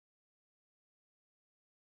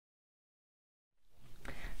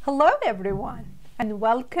Hello everyone, and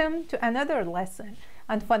welcome to another lesson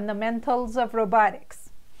on fundamentals of robotics.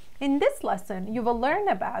 In this lesson, you will learn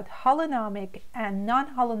about holonomic and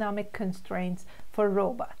non-holonomic constraints for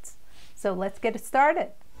robots. So let's get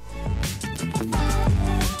started.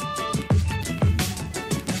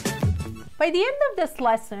 By the end of this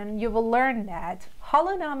lesson, you will learn that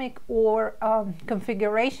holonomic or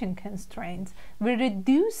configuration constraints will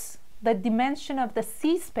reduce the dimension of the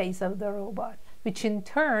C-space of the robot, which in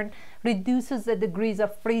turn reduces the degrees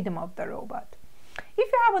of freedom of the robot.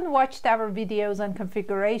 If you haven't watched our videos on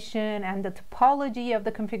configuration and the topology of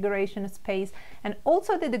the configuration space and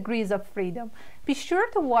also the degrees of freedom, be sure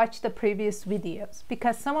to watch the previous videos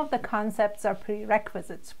because some of the concepts are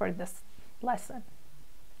prerequisites for this lesson.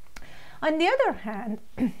 On the other hand,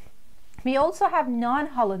 we also have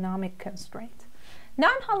non-holonomic constraints.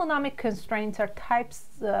 Non-holonomic constraints are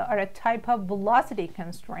a type of velocity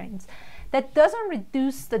constraints that doesn't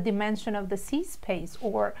reduce the dimension of the C-space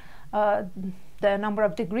or the number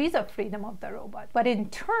of degrees of freedom of the robot, but in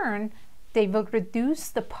turn, they will reduce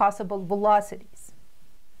the possible velocities.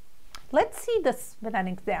 Let's see this with an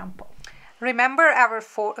example. Remember our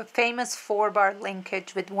famous 4-bar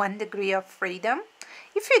linkage with 1 degree of freedom?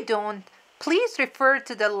 If you don't, please refer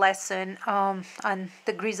to the lesson on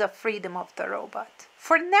degrees of freedom of the robot.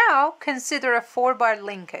 For now, consider a 4-bar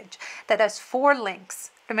linkage that has 4 links.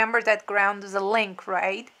 Remember that ground is a link,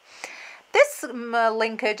 right? This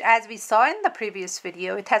linkage, as we saw in the previous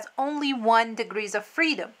video, it has only 1 degree of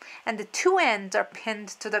freedom, and the 2 ends are pinned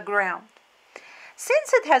to the ground.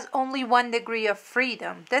 Since it has only 1 degree of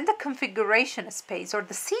freedom, then the configuration space, or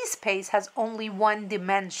the C-space, has only 1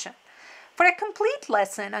 dimension. For a complete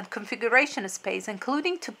lesson on configuration space,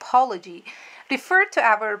 including topology, refer to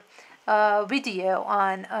our video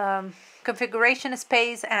on configuration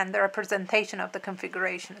space and the representation of the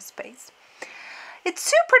configuration space. It's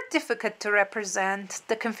super difficult to represent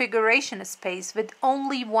the configuration space with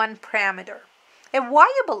only 1 parameter. A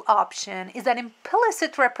viable option is an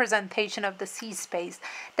implicit representation of the C-space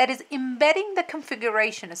that is embedding the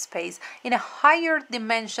configuration space in a higher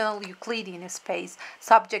dimensional Euclidean space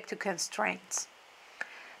subject to constraints.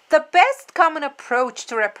 The best common approach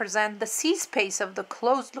to represent the C-space of the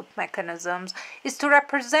closed-loop mechanisms is to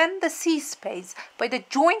represent the C-space by the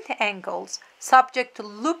joint angles subject to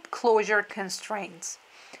loop closure constraints.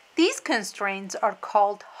 These constraints are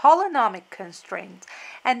called holonomic constraints,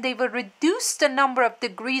 and they will reduce the number of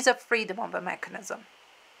degrees of freedom of a mechanism.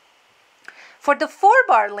 For the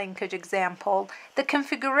 4-bar linkage example, the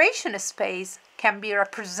configuration space can be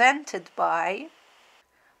represented by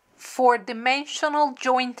 4-dimensional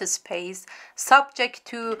joint space subject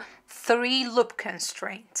to 3 loop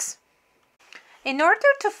constraints. In order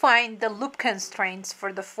to find the loop constraints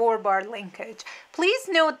for the 4-bar linkage, please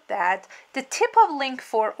note that the tip of link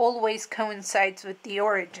 4 always coincides with the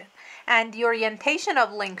origin, and the orientation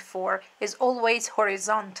of link 4 is always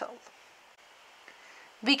horizontal.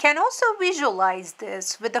 We can also visualize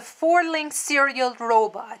this with a 4-link serial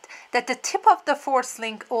robot, that the tip of the 4th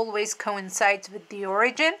link always coincides with the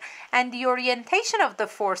origin, and the orientation of the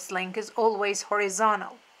 4th link is always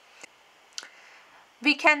horizontal.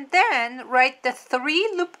 We can then write the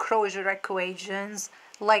 3 loop closure equations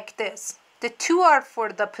like this. The 2 are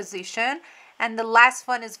for the position, and the last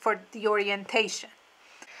one is for the orientation.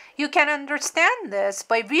 You can understand this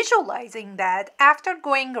by visualizing that after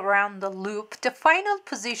going around the loop, the final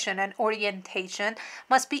position and orientation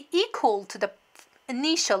must be equal to the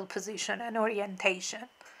initial position and orientation.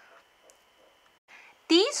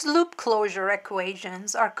 These loop closure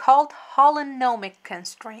equations are called holonomic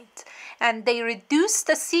constraints, and they reduce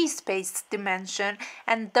the C-space dimension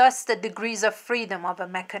and thus the degrees of freedom of a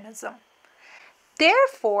mechanism.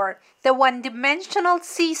 Therefore, the 1-dimensional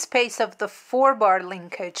C-space of the 4-bar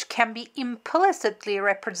linkage can be implicitly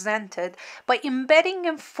represented by embedding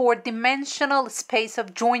a 4-dimensional space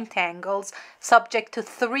of joint angles subject to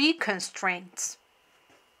 3 constraints.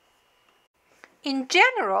 In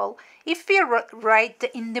general, if we write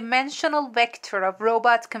the n-dimensional vector of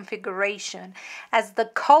robot configuration as the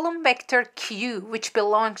column vector Q, which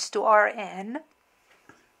belongs to Rn,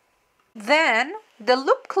 then the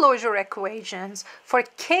loop closure equations for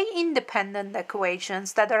k-independent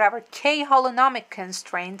equations that are our k-holonomic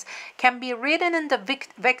constraints can be written in the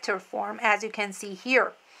vector form, as you can see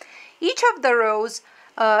here. Each of the rows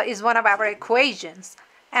is one of our equations,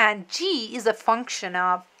 and G is a function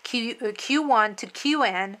of Q1 to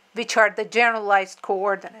Qn, which are the generalized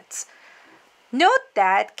coordinates. Note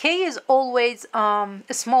that k is always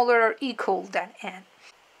smaller or equal than n,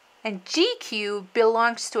 and GQ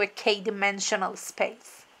belongs to a k-dimensional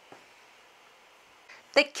space.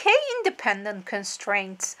 The K-independent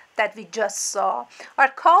constraints that we just saw are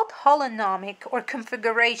called holonomic or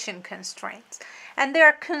configuration constraints, and they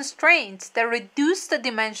are constraints that reduce the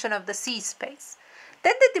dimension of the C-space.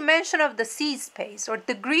 Then the dimension of the C-space, or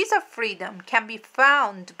degrees of freedom, can be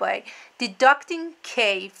found by deducting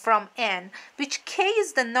K from N, which K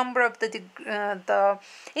is the number of the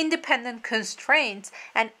independent constraints,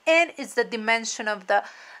 and N is the dimension of the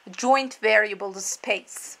joint variable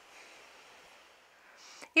space.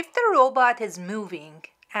 If the robot is moving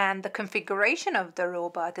and the configuration of the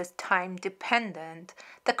robot is time dependent,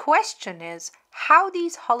 the question is how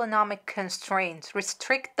these holonomic constraints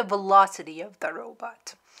restrict the velocity of the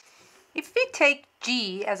robot. If we take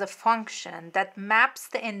g as a function that maps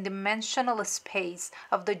the n-dimensional space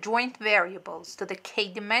of the joint variables to the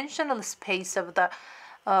k-dimensional space of the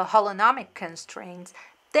holonomic constraints,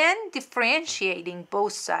 then differentiating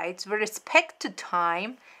both sides with respect to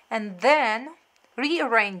time and then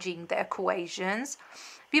rearranging the equations,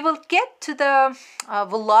 we will get to the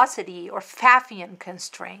velocity or Pfaffian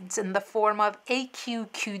constraints in the form of aq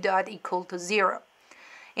q dot equal to 0,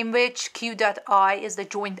 in which q dot I is the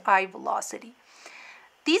joint I velocity.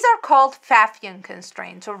 These are called Pfaffian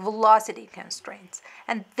constraints or velocity constraints,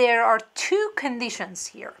 and there are two conditions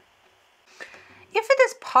here. If it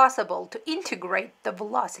is possible to integrate the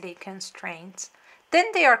velocity constraints,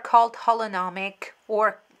 then they are called holonomic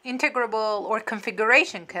or integrable or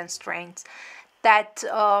configuration constraints that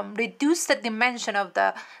reduce the dimension of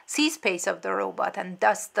the C-space of the robot and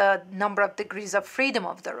thus the number of degrees of freedom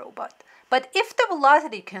of the robot. But if the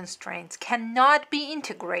velocity constraints cannot be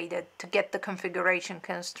integrated to get the configuration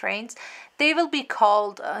constraints, they will be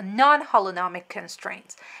called non-holonomic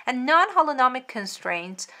constraints. And non-holonomic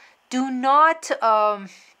constraints do not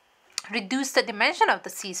reduce the dimension of the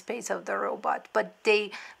C-space of the robot, but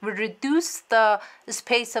they will reduce the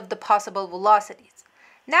space of the possible velocities.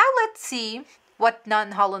 Now let's see what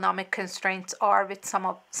non-holonomic constraints are with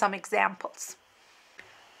some examples.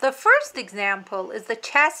 The first example is the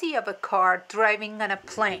chassis of a car driving on a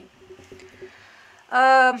plane.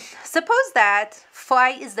 Suppose that phi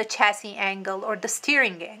is the chassis angle or the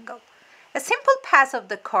steering angle. A simple path of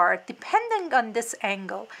the car, depending on this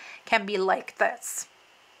angle, can be like this.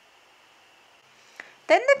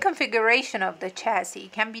 Then the configuration of the chassis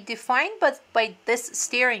can be defined by this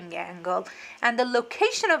steering angle and the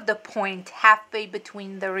location of the point halfway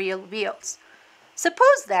between the real wheels.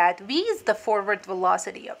 Suppose that v is the forward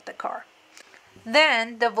velocity of the car.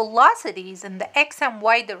 Then the velocities in the x and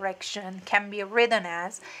y direction can be written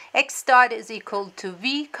as x dot is equal to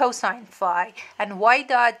v cosine phi and y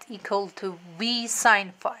dot equal to v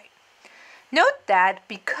sine phi. Note that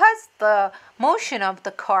because the motion of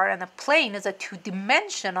the car on a plane is a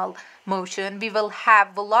two-dimensional motion, we will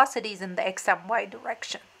have velocities in the x and y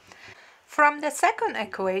direction. From the second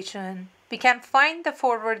equation, we can find the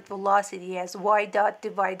forward velocity as y dot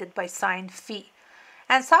divided by sine phi.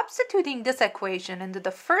 And substituting this equation into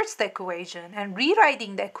the first equation and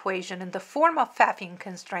rewriting the equation in the form of Pfaffian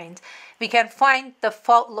constraints, we can find the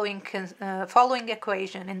following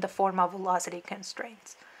equation in the form of velocity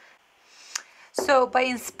constraints. So by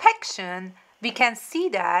inspection, we can see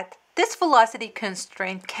that this velocity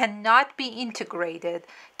constraint cannot be integrated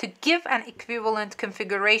to give an equivalent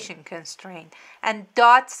configuration constraint, and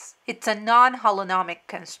thus it's a non-holonomic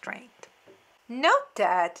constraint. Note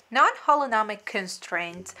that non-holonomic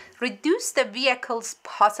constraints reduce the vehicle's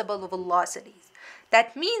possible velocities.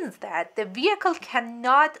 That means that the vehicle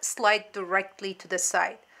cannot slide directly to the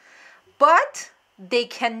side, but they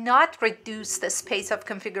cannot reduce the space of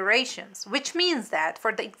configurations, which means that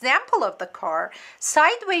for the example of the car,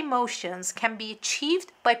 sideways motions can be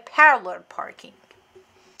achieved by parallel parking.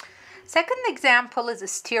 Second example is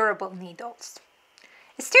steerable needles.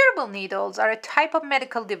 Steerable needles are a type of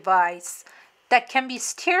medical device that can be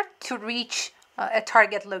steered to reach a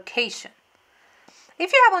target location.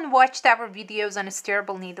 If you haven't watched our videos on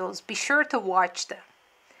steerable needles, be sure to watch them.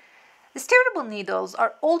 Steerable needles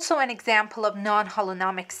are also an example of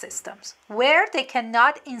non-holonomic systems, where they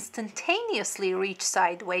cannot instantaneously reach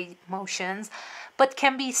sideways motions, but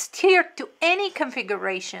can be steered to any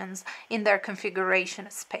configurations in their configuration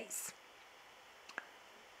space.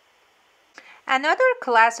 Another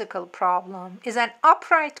classical problem is an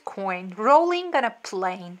upright coin rolling on a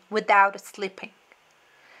plane without slipping.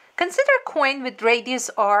 Consider a coin with radius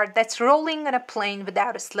r that's rolling on a plane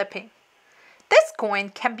without slipping. This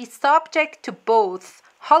coin can be subject to both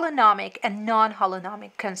holonomic and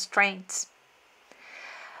non-holonomic constraints.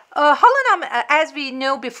 As we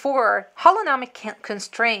know before, holonomic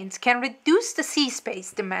constraints can reduce the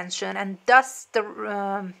C-space dimension and thus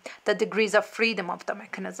the degrees of freedom of the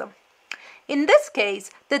mechanism. In this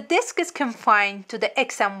case, the disk is confined to the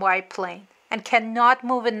x and y plane and cannot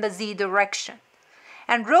move in the z direction.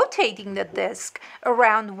 And rotating the disk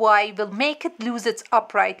around y will make it lose its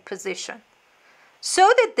upright position.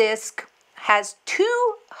 So the disk has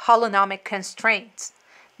 2 holonomic constraints.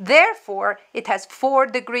 Therefore, it has 4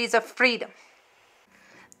 degrees of freedom.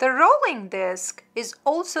 The rolling disk is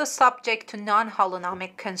also subject to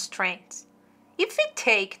non-holonomic constraints. If we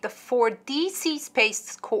take the 4 DC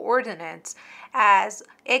space coordinates as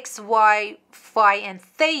x, y, phi, and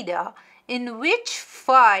theta, in which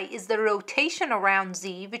phi is the rotation around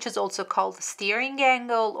z, which is also called the steering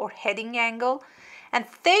angle or heading angle, and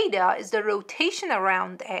theta is the rotation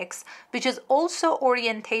around x, which is also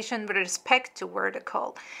orientation with respect to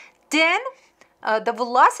vertical, then the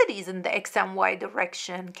velocities in the x and y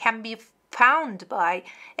direction can be found by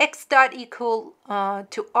x dot equal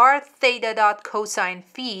to r theta dot cosine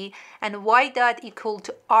phi and y dot equal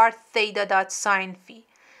to r theta dot sine phi.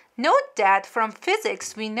 Note that from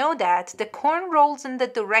physics we know that the cone rolls in the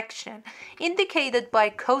direction indicated by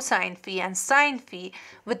cosine phi and sine phi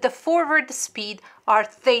with the forward speed r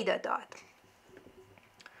theta dot.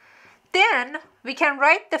 Then we can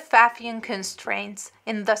write the Pfaffian constraints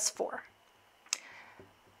in this form.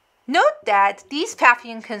 Note that these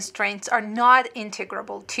Pfaffian constraints are not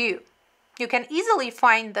integrable too. You can easily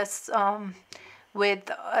find this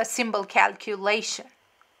with a simple calculation.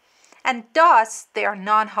 And thus, they are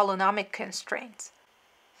non-holonomic constraints.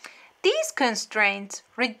 These constraints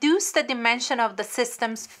reduce the dimension of the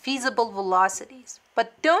system's feasible velocities,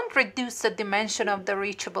 but don't reduce the dimension of the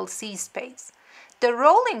reachable c-space. The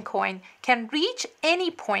rolling coin can reach any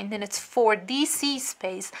point in its 4D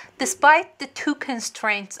c-space despite the 2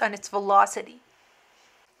 constraints on its velocity.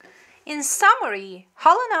 In summary,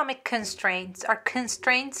 holonomic constraints are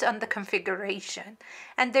constraints on the configuration,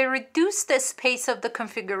 and they reduce the space of the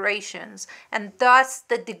configurations and thus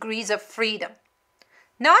the degrees of freedom.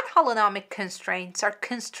 Non-holonomic constraints are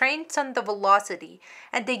constraints on the velocity,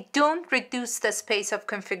 and they don't reduce the space of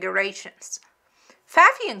configurations.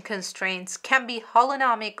 Pfaffian constraints can be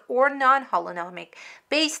holonomic or non-holonomic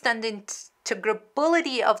based on the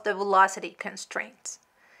integrability of the velocity constraints.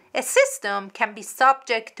 A system can be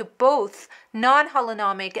subject to both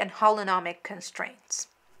non-holonomic and holonomic constraints.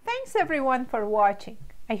 Thanks everyone for watching.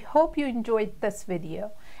 I hope you enjoyed this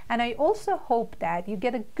video, and I also hope that you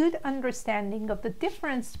get a good understanding of the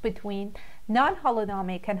difference between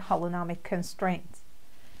non-holonomic and holonomic constraints.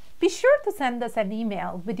 Be sure to send us an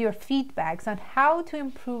email with your feedbacks on how to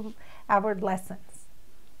improve our lessons.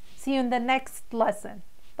 See you in the next lesson.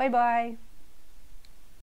 Bye-bye.